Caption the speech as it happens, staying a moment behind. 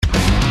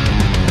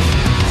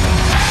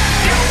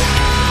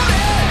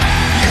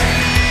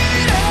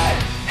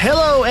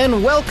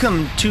and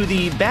welcome to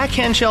the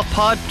Backhand Shelf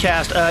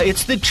podcast.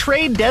 It's the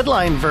trade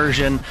deadline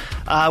version.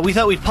 We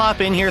thought we'd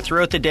pop in here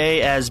throughout the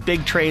day as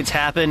big trades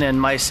happen,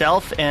 and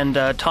myself and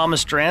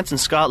Thomas Drance and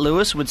Scott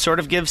Lewis would sort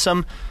of give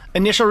some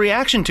initial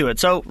reaction to it.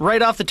 So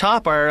right off the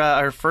top,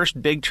 our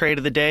first big trade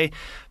of the day,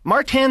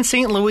 Martin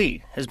St.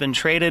 Louis has been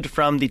traded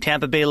from the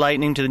Tampa Bay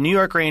Lightning to the New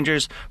York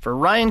Rangers for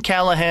Ryan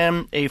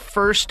Callahan, a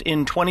first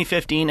in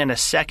 2015 and a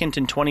second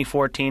in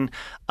 2014.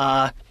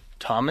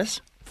 Thomas,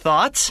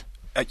 thoughts?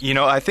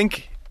 I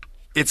think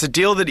it's a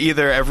deal that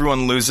either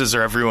everyone loses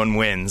or everyone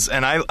wins,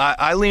 and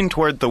I lean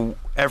toward the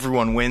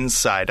everyone wins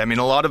side. I mean,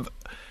 a lot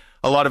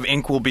of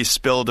ink will be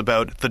spilled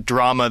about the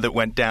drama that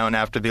went down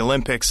after the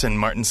Olympics and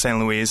Martin St.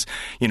 Louis,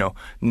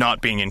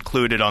 not being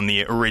included on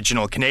the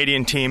original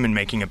Canadian team and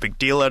making a big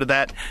deal out of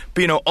that.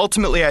 But,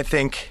 ultimately I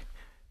think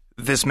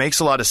this makes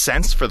a lot of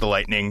sense for the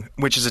Lightning,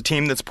 which is a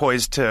team that's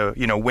poised to,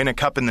 win a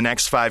cup in the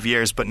next 5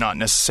 years, but not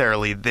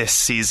necessarily this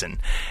season.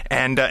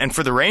 And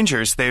for the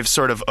Rangers, they've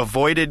sort of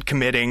avoided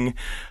committing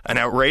an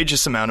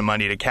outrageous amount of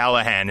money to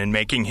Callahan and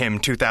making him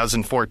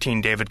 2014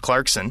 David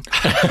Clarkson.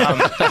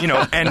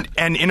 And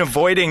in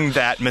avoiding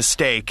that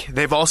mistake,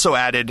 they've also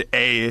added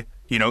a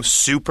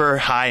super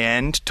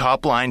high-end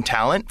top-line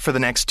talent for the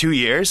next 2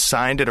 years,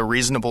 signed at a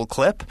reasonable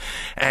clip,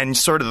 and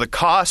sort of the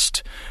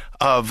cost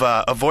of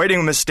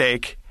avoiding a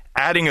mistake,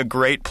 adding a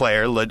great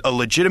player, a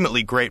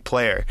legitimately great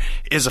player,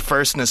 is a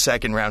first and a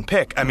second round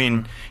pick. I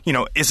mean,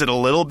 is it a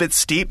little bit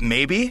steep?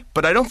 Maybe,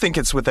 but I don't think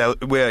it's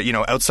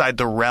outside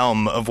the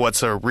realm of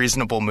what's a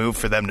reasonable move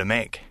for them to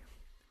make.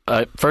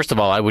 First of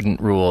all, I wouldn't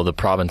rule the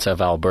province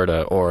of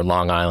Alberta or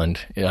Long Island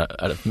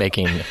out of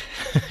making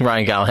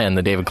Ryan Callahan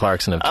the David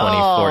Clarkson of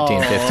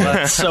 2014-15.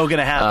 That's so going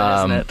to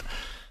happen, isn't it?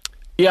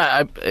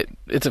 Yeah,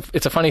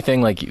 it's a funny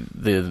thing, like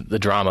the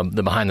drama,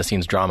 the behind the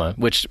scenes drama,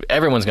 which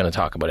everyone's going to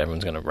talk about,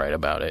 everyone's going to write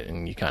about it,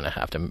 and you kind of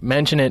have to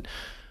mention it.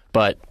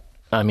 But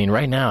I mean,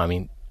 right now,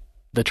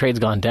 the trade's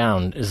gone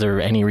down. Is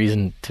there any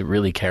reason to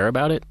really care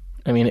about it?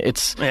 I mean,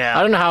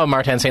 I don't know how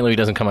Martin St. Louis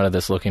doesn't come out of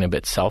this looking a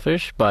bit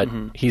selfish, but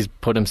he's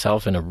put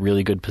himself in a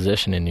really good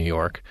position in New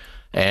York.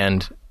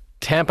 And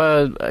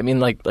Tampa,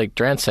 like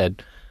Drance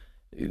said,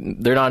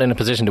 they're not in a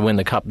position to win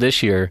the cup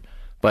this year,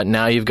 but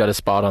now you've got a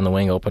spot on the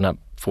wing open up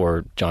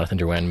for Jonathan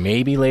Drouin,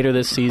 maybe later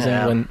this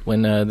season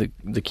when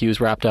the queue's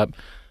wrapped up,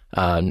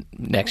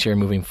 next year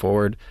moving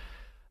forward.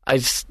 I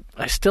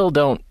still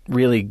don't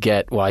really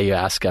get why you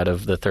ask out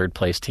of the third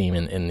place team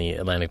in the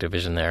Atlantic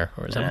Division there,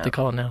 or is that what they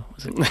call it now?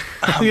 Is it?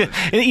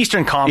 In the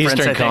Eastern Conference,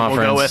 I think we'll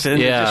go with it,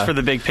 just for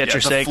the big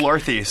picture's sake. The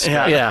Florthies.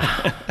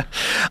 Yeah.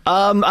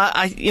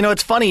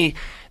 It's funny.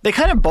 They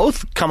kind of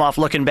both come off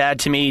looking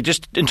bad to me,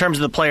 just in terms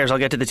of the players. I'll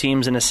get to the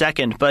teams in a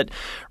second. But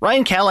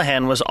Ryan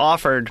Callahan was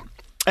offered,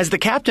 as the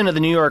captain of the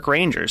New York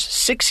Rangers,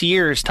 6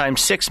 years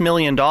times $6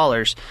 million.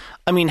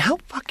 I mean, how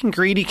fucking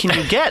greedy can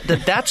you get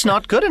that that's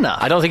not good enough?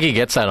 I don't think he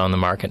gets that on the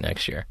market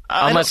next year.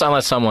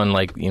 Unless someone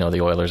like,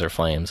 the Oilers or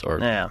Flames. Or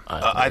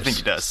I think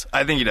he does.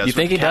 You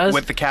think he does?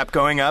 With the cap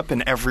going up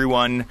and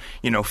everyone,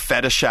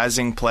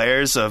 fetishizing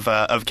players of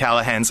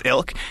Callahan's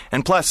ilk.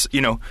 And plus,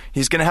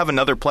 he's going to have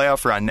another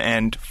playoff run.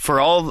 And for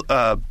all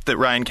that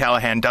Ryan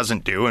Callahan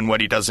doesn't do, and what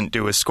he doesn't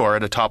do is score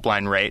at a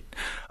top-line rate,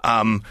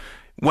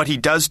 what he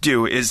does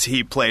do is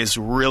he plays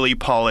really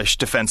polished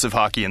defensive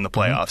hockey in the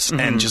playoffs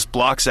and just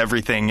blocks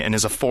everything and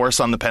is a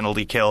force on the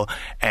penalty kill.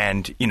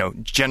 And,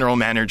 general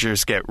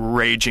managers get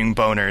raging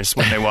boners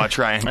when they watch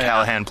Ryan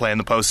Callahan play in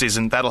the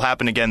postseason. That'll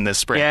happen again this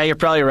spring. Yeah, you're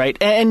probably right.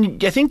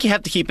 And I think you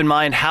have to keep in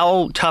mind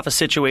how tough a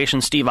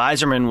situation Steve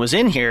Yzerman was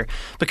in here,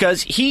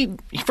 because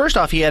first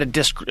off, he had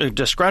a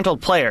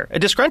disgruntled player, a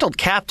disgruntled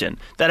captain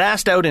that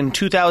asked out in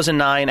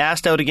 2009,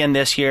 asked out again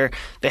this year.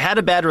 They had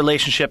a bad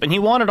relationship, and he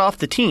wanted off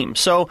the team.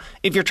 So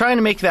if you're trying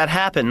to make that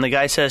happen, the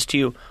guy says to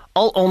you,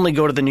 I'll only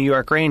go to the New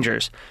York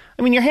Rangers.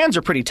 Your hands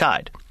are pretty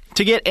tied.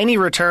 To get any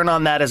return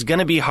on that is going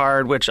to be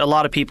hard, which a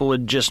lot of people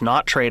would just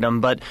not trade him.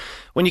 But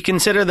when you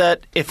consider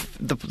that if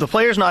the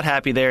player's not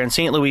happy there, and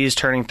St. Louis is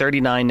turning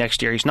 39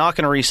 next year, he's not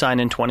going to re-sign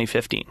in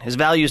 2015. His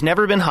value's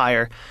never been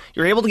higher.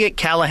 You're able to get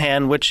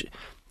Callahan, which,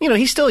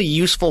 he's still a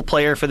useful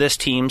player for this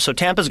team. So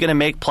Tampa's going to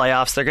make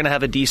playoffs. They're going to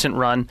have a decent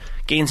run,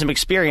 gain some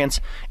experience.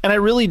 And I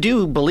really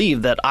do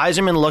believe that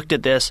Yzerman looked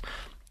at this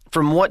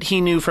from what he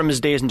knew from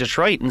his days in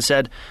Detroit and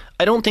said,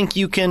 I don't think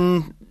you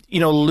can,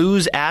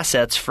 lose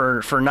assets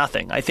for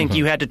nothing. I think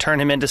you had to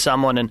turn him into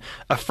someone, and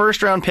a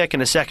first-round pick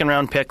and a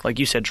second-round pick, like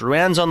you said,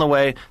 Drouin's on the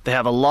way. They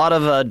have a lot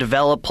of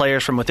developed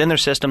players from within their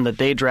system that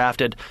they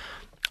drafted.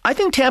 I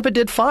think Tampa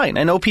did fine.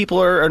 I know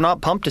people are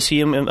not pumped to see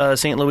him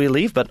St. Louis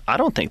leave, but I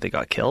don't think they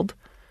got killed.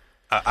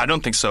 I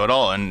don't think so at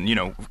all. And,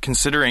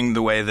 considering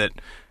the way that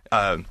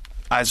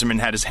Yzerman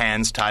had his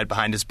hands tied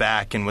behind his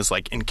back and was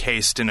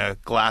encased in a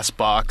glass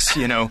box,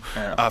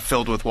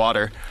 filled with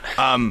water.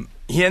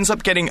 He ends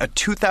up getting a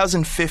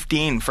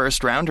 2015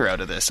 first rounder out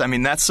of this. I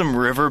mean, that's some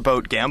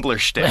riverboat gambler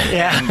shtick.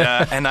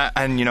 Yeah.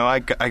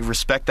 I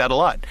respect that a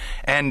lot.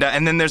 And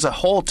then there's a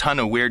whole ton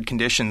of weird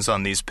conditions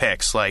on these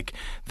picks. Like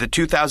the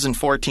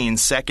 2014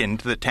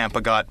 second that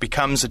Tampa got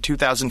becomes a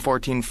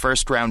 2014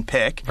 first round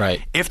pick.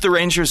 Right. If the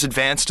Rangers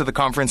advance to the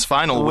conference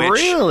final,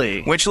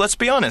 which let's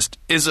be honest,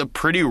 is a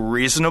pretty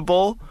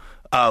reasonable.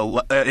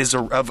 Of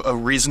a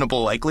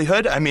reasonable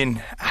likelihood. I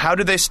mean, how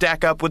do they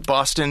stack up with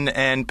Boston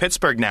and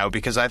Pittsburgh now?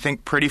 Because I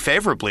think pretty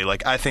favorably.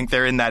 Like, I think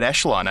they're in that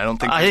echelon. I don't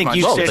think there's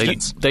much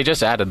distance. They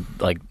just added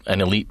like an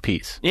elite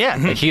piece. Yeah.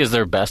 Like, he is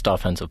their best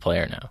offensive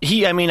player now.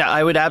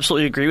 I would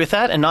absolutely agree with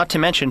that. And not to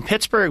mention,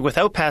 Pittsburgh,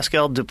 without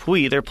Pascal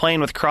Dupuis, they're playing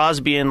with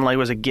Crosby and,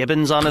 was it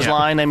Gibbons on his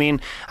line? I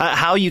mean,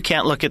 how you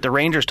can't look at the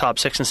Rangers' top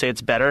six and say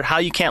it's better. How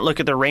you can't look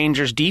at the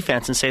Rangers'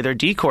 defense and say their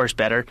D-core's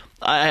better.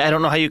 I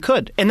don't know how you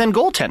could. And then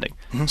goaltending.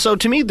 So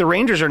to me, the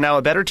Rangers are now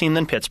a better team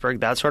than Pittsburgh.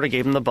 That sort of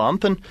gave them the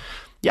bump. And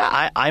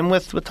yeah, I'm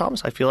with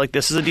Thomas. I feel like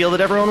this is a deal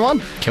that everyone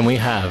won. Can we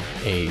have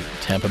a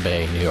Tampa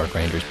Bay New York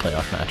Rangers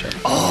playoff matchup?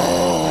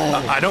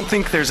 Oh, I don't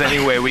think there's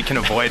any way we can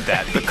avoid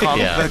that.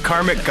 The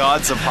karmic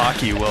gods of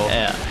hockey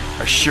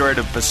are sure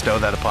to bestow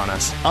that upon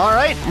us. All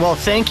right. Well,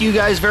 thank you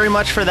guys very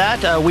much for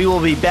that. We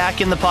will be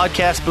back in the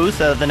podcast booth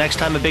the next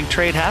time a big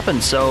trade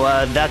happens. So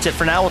that's it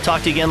for now. We'll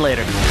talk to you again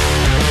later.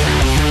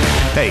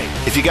 Hey,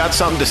 if you got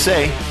something to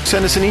say,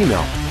 send us an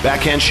email.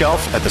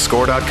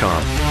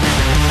 Backhandshelf@thescore.com.